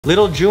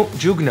Little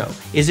Jugno,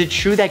 is it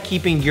true that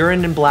keeping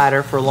urine and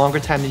bladder for a longer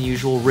time than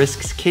usual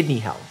risks kidney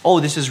health? Oh,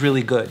 this is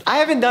really good. I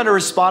haven't done a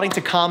responding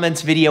to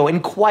comments video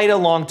in quite a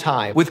long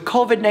time. With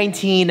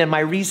COVID-19 and my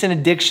recent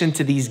addiction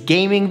to these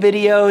gaming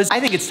videos, I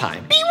think it's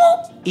time.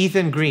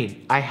 Ethan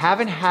Green, I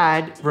haven't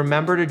had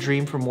remember to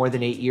dream for more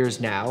than 8 years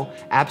now.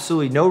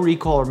 Absolutely no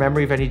recall or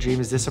memory of any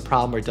dream. Is this a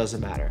problem or it doesn't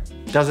matter?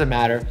 Doesn't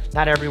matter.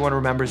 Not everyone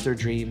remembers their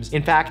dreams.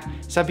 In fact,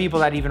 some people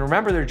that even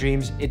remember their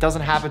dreams, it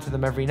doesn't happen to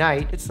them every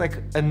night. It's like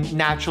a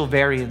natural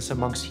variance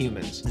amongst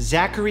humans.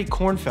 Zachary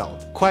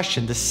Kornfeld,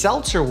 question, does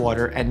seltzer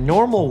water and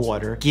normal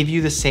water give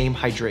you the same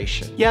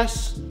hydration?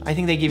 Yes, I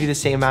think they give you the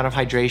same amount of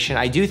hydration.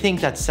 I do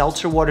think that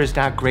seltzer water is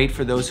not great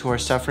for those who are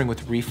suffering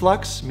with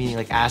reflux, meaning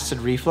like acid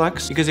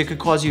reflux, because it could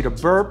cause you to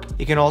burp.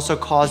 It can also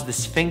cause the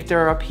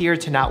sphincter up here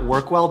to not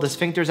work well. The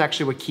sphincter is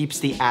actually what keeps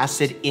the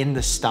acid in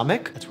the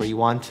stomach. That's where you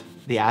want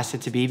the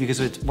acid to be,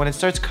 because when it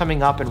starts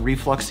coming up and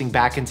refluxing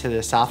back into the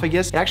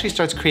esophagus, it actually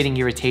starts creating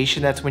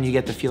irritation. That's when you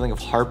get the feeling of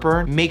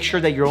heartburn. Make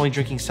sure that you're only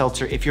drinking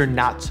seltzer if you're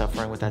not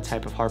suffering with that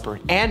type of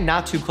heartburn and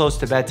not too close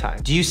to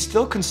bedtime. Do you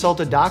still consult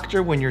a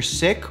doctor when you're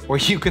sick or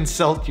you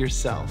consult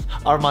yourself?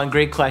 Armand,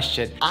 great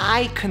question.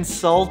 I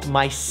consult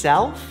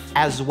myself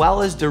as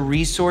well as the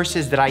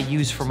resources that I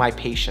use for my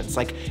patients.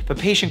 Like if a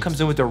patient comes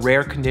in with a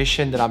rare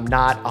condition that I'm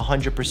not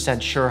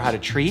 100% sure how to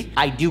treat,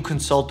 I do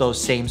consult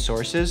those same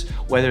sources,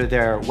 whether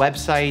they're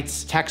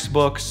websites,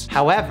 textbooks.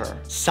 However,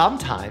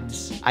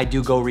 sometimes I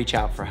do go reach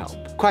out for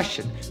help.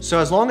 Question, so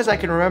as long as I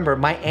can remember,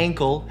 my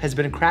ankle has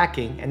been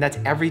cracking and that's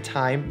every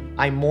time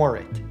I moor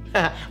it.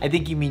 I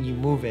think you mean you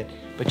move it,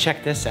 but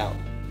check this out.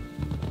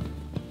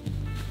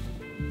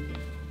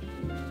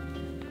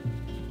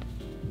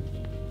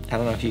 I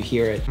don't know if you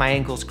hear it. My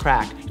ankles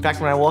crack. In fact,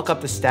 when I walk up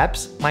the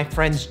steps, my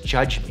friends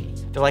judge me.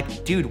 They're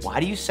like, dude, why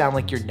do you sound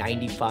like you're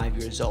 95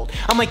 years old?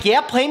 I'm like, yeah,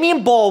 play me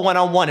in ball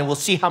one-on-one and we'll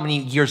see how many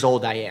years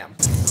old I am.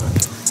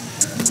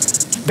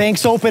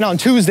 Bank's open on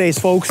Tuesdays,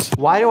 folks.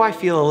 Why do I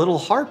feel a little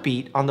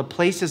heartbeat on the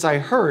places I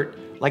hurt,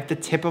 like the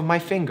tip of my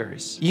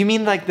fingers? You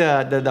mean like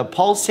the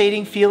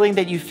pulsating feeling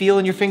that you feel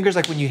in your fingers,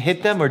 like when you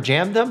hit them or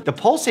jam them? The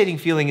pulsating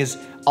feeling is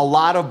a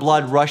lot of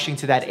blood rushing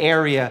to that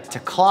area to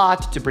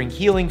clot, to bring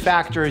healing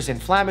factors,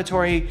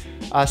 inflammatory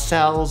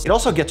cells. It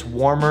also gets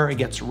warmer, it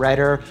gets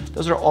redder.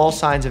 Those are all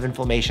signs of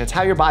inflammation. It's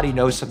how your body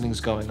knows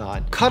something's going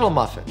on. Cuddle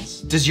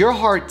muffins. Does your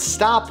heart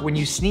stop when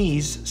you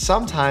sneeze?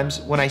 Sometimes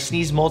when I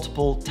sneeze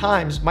multiple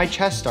times, my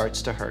chest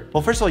starts to hurt.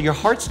 Well, first of all, your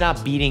heart's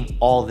not beating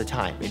all the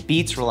time. It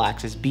beats,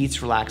 relaxes,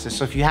 beats, relaxes.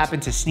 So if you happen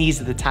to sneeze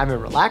at the time it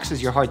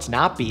relaxes, your heart's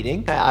not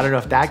beating. I don't know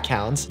if that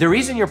counts. The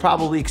reason you're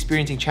probably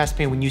experiencing chest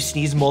pain when you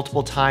sneeze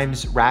multiple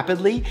times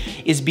rapidly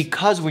is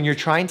because when you're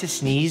trying to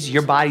sneeze,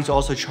 your body's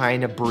also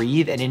trying to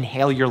breathe and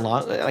inhale your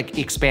lung, like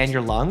expand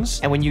your lungs.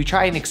 And when you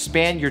try and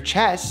expand your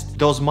chest,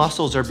 those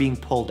muscles are being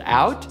pulled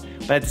out,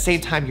 but at the same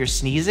time you're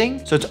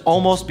sneezing. So it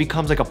almost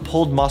becomes like a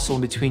pulled muscle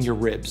in between your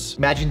ribs.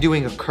 Imagine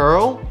doing a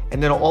curl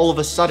and then all of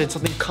a sudden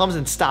something comes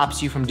and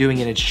stops you from doing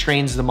it. It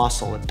strains the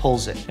muscle and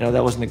pulls it. I know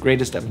that wasn't the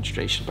greatest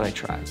demonstration, but I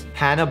tried.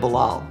 Hannah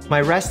Bilal.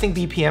 My resting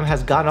BPM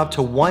has gone up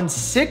to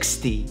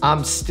 160.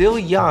 I'm still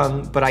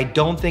young, but I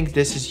don't think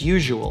this is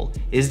usual.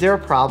 Is there a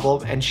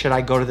problem and should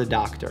I go to the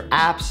doctor?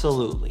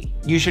 Absolutely.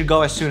 You should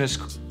go as soon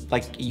as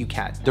you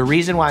can. The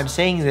reason why I'm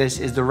saying this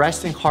is the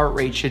resting heart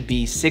rate should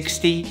be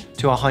 60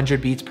 to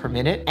 100 beats per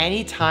minute.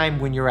 Anytime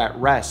when you're at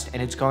rest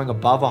and it's going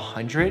above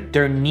 100,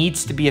 there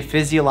needs to be a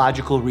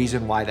physiological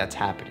reason why that's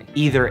happening.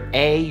 Either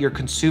A, you're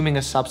consuming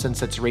a substance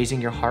that's raising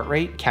your heart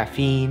rate,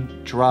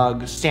 caffeine,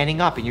 drugs,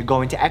 standing up and you're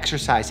going to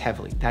exercise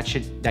heavily.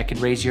 That could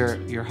raise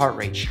your heart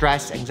rate.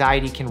 Stress,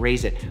 anxiety can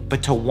raise it.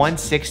 But to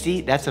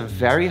 160, that's a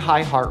very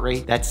high heart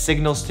rate. That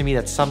signals to me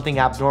that something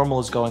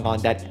abnormal is going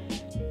on that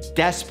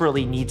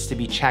desperately needs to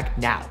be checked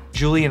now.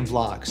 Julian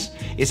Vlogs.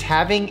 Is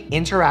having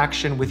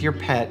interaction with your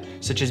pet,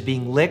 such as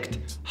being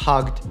licked,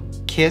 hugged,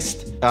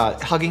 kissed,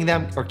 hugging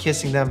them or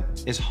kissing them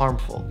is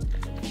harmful?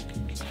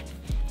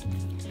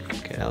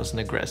 Okay, that was an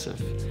aggressive,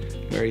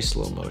 very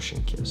slow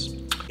motion kiss.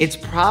 It's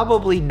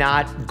probably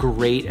not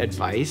great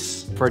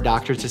advice for a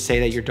doctor to say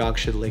that your dog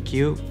should lick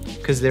you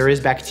because there is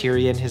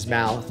bacteria in his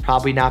mouth,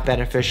 probably not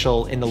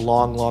beneficial in the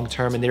long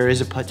term, and there is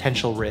a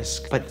potential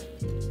risk. But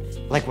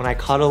like when I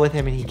cuddle with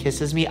him and he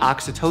kisses me,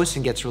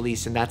 oxytocin gets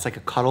released and that's like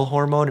a cuddle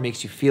hormone. It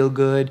makes you feel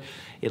good.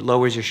 It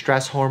lowers your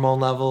stress hormone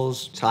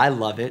levels. So I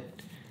love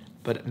it,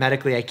 but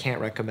medically I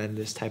can't recommend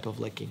this type of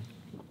licking.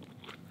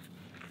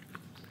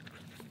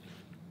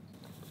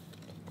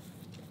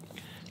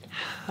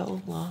 How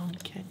long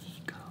can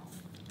he go?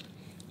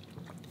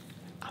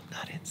 I'm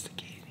not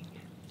instigating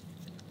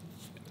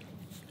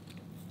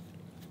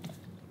it.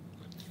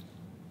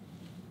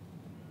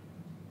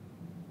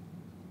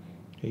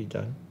 Are you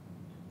done?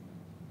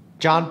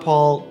 John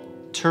Paul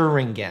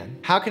Turingen.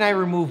 How can I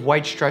remove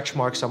white stretch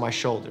marks on my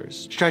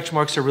shoulders? Stretch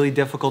marks are really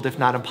difficult, if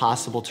not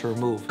impossible, to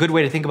remove. A good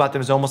way to think about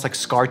them is almost like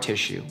scar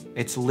tissue.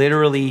 It's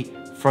literally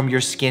from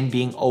your skin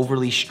being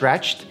overly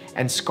stretched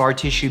and scar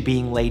tissue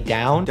being laid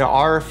down. There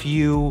are a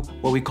few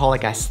what we call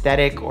like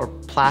aesthetic or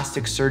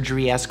plastic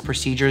surgery-esque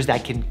procedures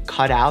that can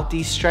cut out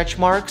these stretch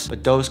marks,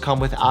 but those come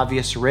with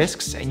obvious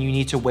risks and you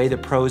need to weigh the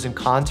pros and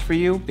cons for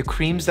you. The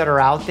creams that are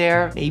out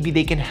there, maybe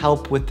they can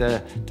help with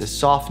the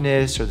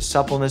softness or the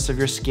suppleness of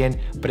your skin,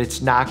 but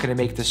it's not gonna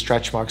make the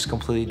stretch marks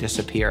completely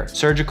disappear.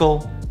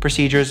 Surgical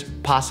procedures,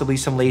 possibly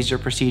some laser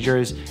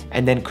procedures,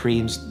 and then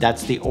creams.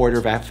 That's the order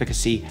of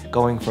efficacy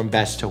going from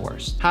best to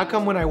worst. How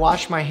come when I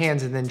wash my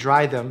hands and then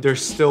dry them, they're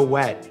still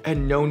wet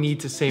and no need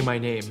to say my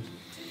name?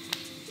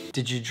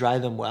 Did you dry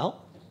them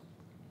well?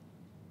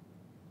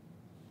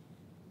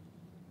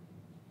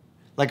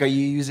 Like, are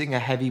you using a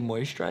heavy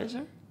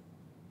moisturizer?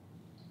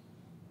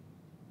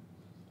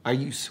 Are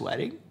you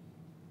sweating?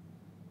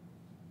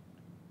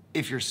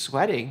 If you're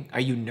sweating, are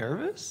you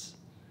nervous?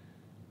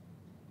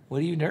 What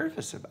are you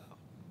nervous about?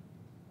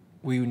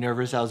 Were you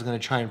nervous I was gonna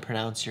try and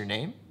pronounce your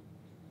name?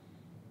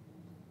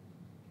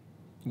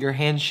 Your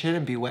hands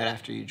shouldn't be wet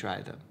after you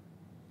dry them.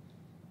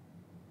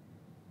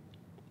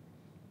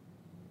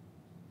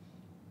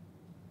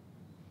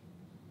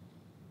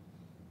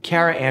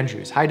 Kara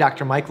Andrews, hi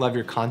Dr. Mike, love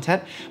your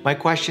content. My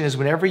question is,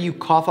 whenever you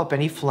cough up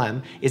any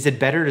phlegm, is it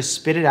better to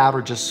spit it out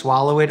or just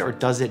swallow it, or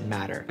does it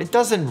matter? It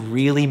doesn't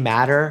really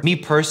matter. Me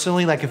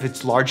personally, like if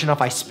it's large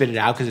enough, I spit it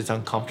out because it's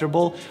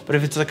uncomfortable. But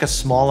if it's like a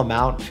small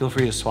amount, feel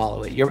free to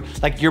swallow it.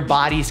 Your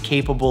body's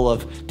capable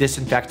of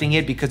disinfecting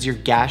it because your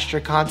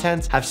gastric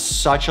contents have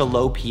such a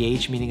low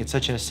pH, meaning it's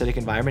such an acidic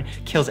environment,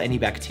 kills any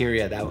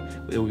bacteria that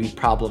it would be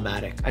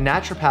problematic. A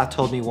naturopath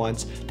told me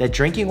once that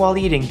drinking while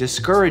eating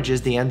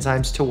discourages the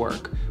enzymes to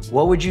work.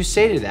 What would you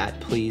say to that,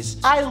 please?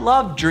 I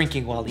love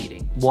drinking while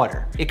eating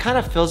water. It kind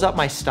of fills up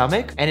my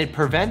stomach and it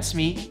prevents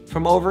me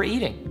from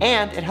overeating.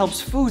 And it helps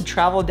food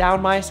travel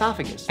down my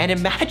esophagus. And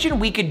imagine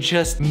we could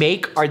just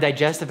make our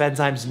digestive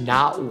enzymes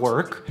not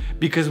work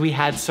because we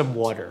had some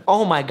water.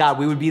 Oh my God,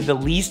 we would be the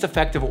least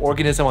effective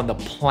organism on the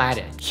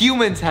planet.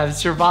 Humans have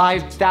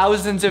survived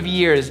thousands of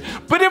years,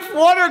 but if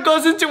water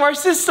goes into our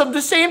system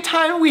the same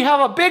time we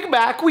have a Big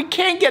Mac, we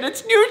can't get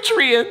its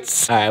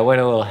nutrients. All right, I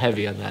went a little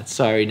heavy on that.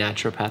 Sorry,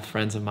 naturopath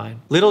friends of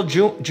mine. Little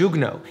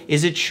Jugno,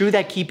 is it true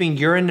that keeping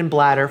urine in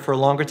bladder for a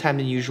longer time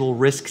than usual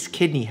risks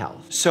kidney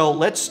health? So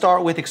let's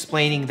start with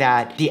explaining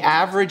that the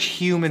average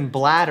human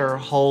bladder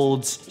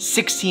holds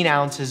 16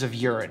 ounces of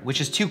urine,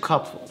 which is 2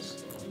 cupfuls.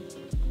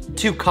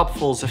 2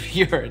 cupfuls of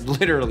urine,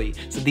 literally.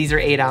 So these are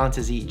 8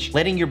 ounces each.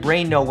 Letting your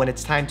brain know when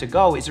it's time to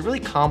go is a really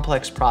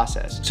complex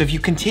process. So if you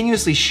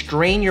continuously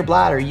strain your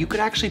bladder, you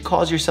could actually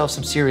cause yourself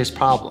some serious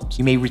problems.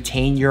 You may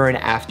retain urine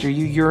after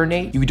you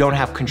urinate. You don't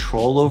have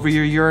control over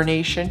your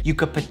urination. You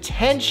could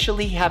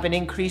potentially have an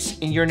increase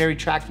in urinary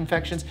tract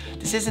infections.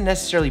 This isn't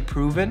necessarily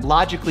proven.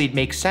 Logically, it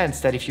makes sense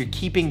that if you're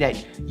keeping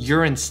that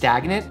urine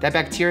stagnant, that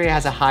bacteria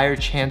has a higher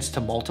chance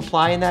to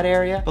multiply in that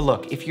area. But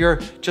look, if you're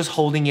just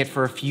holding it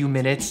for a few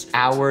minutes,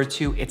 hour or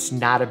two, it's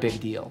not a big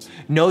deal.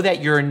 Know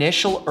that your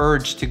initial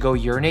urge to go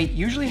urinate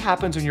usually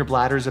happens when your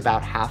bladder is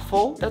about half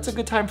full. That's a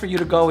good time for you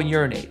to go and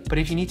urinate. But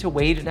if you need to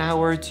wait an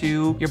hour or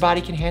two, your body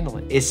can handle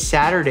it. Is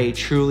Saturday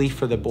truly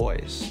for the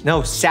boys?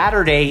 No,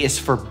 Saturday is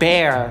for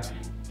Bear.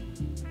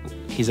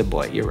 He's a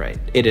boy, you're right.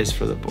 It is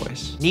for the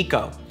boys.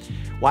 Nico,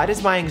 why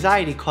does my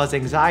anxiety cause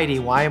anxiety?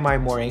 Why am I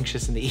more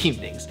anxious in the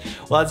evenings?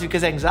 Well, it's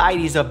because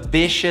anxiety is a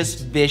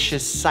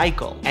vicious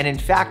cycle. And in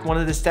fact, one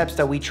of the steps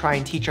that we try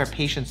and teach our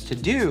patients to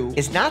do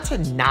is not to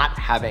not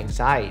have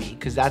anxiety,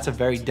 because that's a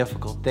very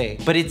difficult thing,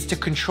 but it's to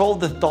control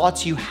the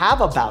thoughts you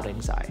have about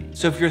anxiety.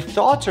 So if your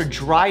thoughts are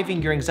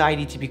driving your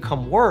anxiety to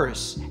become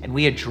worse, and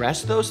we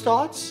address those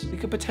thoughts, we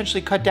could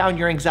potentially cut down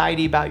your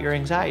anxiety about your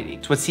anxiety.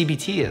 It's what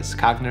CBT is,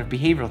 cognitive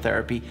behavioral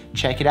therapy.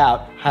 Check it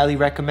out, highly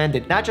recommend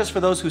it. Not just for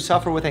those who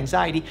suffer with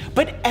anxiety,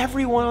 but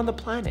everyone on the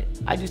planet.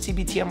 I do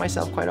CBT on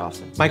myself quite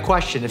often. My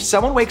question, if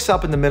someone wakes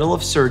up in the middle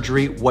of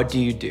surgery, what do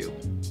you do?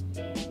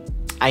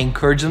 I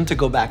encourage them to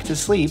go back to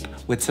sleep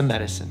with some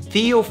medicine.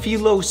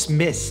 Theophilos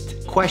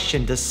Mist,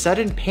 question, does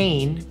sudden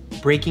pain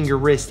breaking your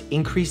wrist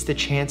increase the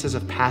chances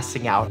of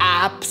passing out?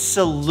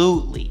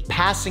 Absolutely.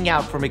 Passing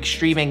out from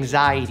extreme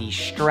anxiety,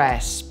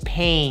 stress,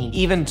 pain,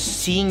 even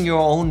seeing your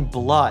own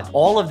blood.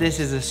 All of this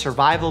is a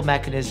survival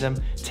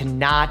mechanism to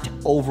not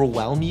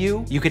overwhelm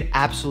you. You could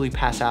absolutely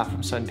pass out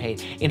from sudden pain.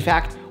 In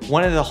fact,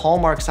 one of the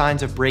hallmark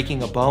signs of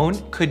breaking a bone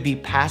could be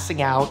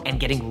passing out and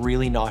getting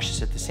really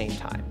nauseous at the same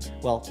time.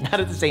 Well, not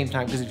at the same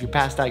time, because if you're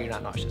passed out, you're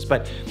not nauseous,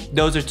 but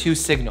those are 2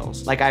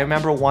 signals. Like I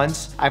remember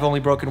once, I've only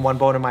broken 1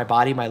 bone in my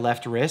body, my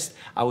left wrist.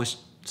 I was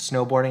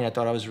snowboarding, I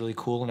thought I was really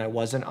cool and I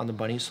wasn't on the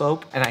bunny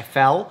slope, and I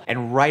fell,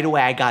 and right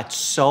away I got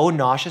so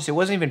nauseous. It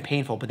wasn't even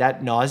painful, but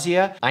that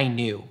nausea, I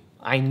knew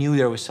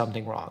there was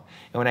something wrong.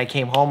 And when I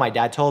came home, my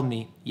dad told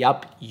me,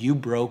 yup, you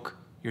broke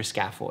your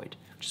scaphoid,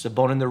 which is a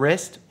bone in the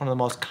wrist, one of the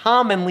most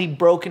commonly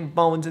broken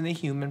bones in the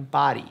human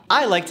body.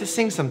 I like to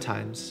sing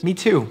sometimes. Me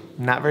too,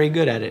 I'm not very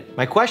good at it.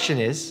 My question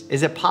is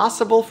it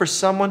possible for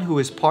someone who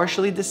is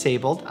partially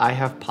disabled, I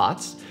have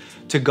POTS,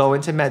 to go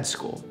into med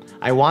school?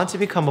 I want to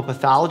become a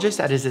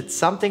pathologist, as it's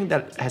something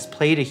that has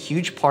played a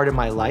huge part in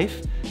my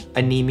life,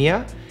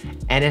 anemia,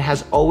 and it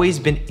has always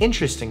been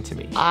interesting to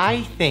me.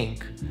 I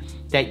think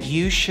that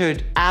you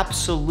should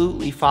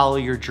absolutely follow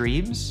your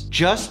dreams.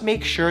 Just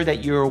make sure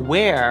that you're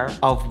aware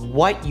of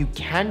what you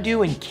can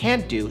do and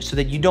can't do so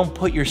that you don't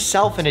put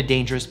yourself in a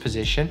dangerous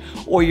position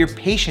or your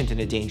patient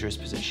in a dangerous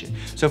position.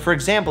 So for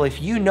example,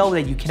 if you know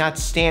that you cannot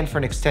stand for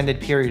an extended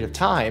period of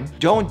time,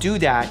 don't do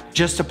that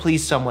just to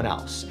please someone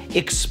else.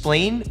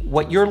 Explain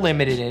what you're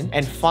limited in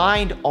and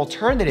find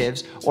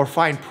alternatives or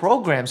find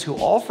programs who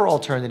offer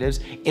alternatives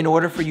in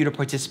order for you to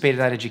participate in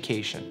that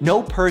education.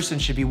 No person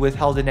should be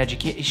withheld in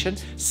education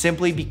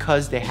simply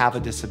because they have a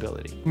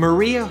disability.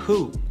 Maria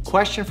who?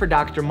 Question for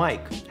Dr.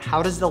 Mike.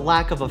 How does the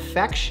lack of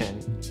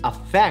affection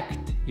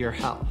affect your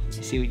health?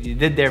 See what you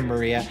did there,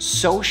 Maria?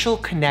 Social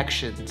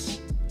connections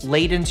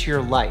laid into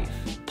your life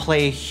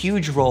play a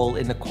huge role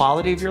in the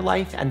quality of your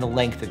life and the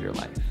length of your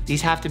life.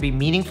 These have to be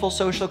meaningful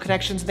social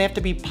connections and they have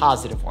to be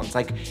positive ones.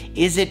 Like,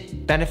 is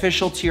it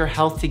beneficial to your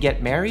health to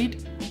get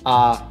married?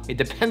 It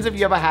depends if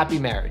you have a happy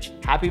marriage.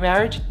 Happy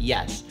marriage?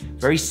 Yes.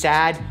 Very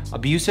sad,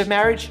 abusive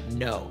marriage?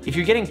 No. If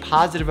you're getting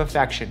positive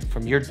affection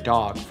from your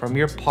dog, from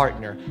your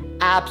partner,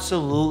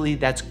 absolutely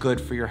that's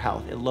good for your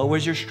health. It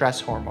lowers your stress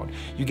hormone.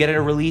 You get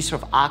a release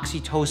of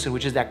oxytocin,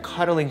 which is that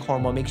cuddling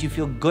hormone, makes you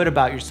feel good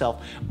about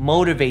yourself,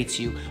 motivates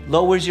you,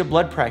 lowers your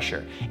blood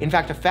pressure. In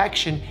fact,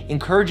 affection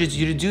encourages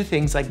you to do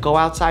things like go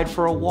outside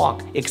for a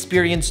walk,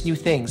 experience new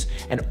things,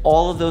 and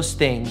all of those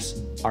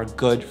things are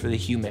good for the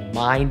human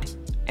mind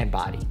and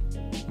body.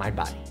 Mind,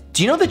 body.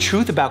 Do you know the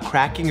truth about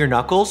cracking your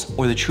knuckles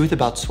or the truth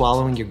about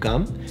swallowing your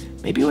gum?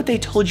 Maybe what they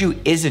told you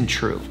isn't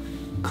true.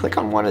 Click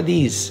on one of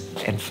these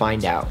and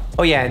find out.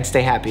 Oh yeah, and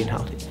stay happy and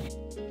healthy.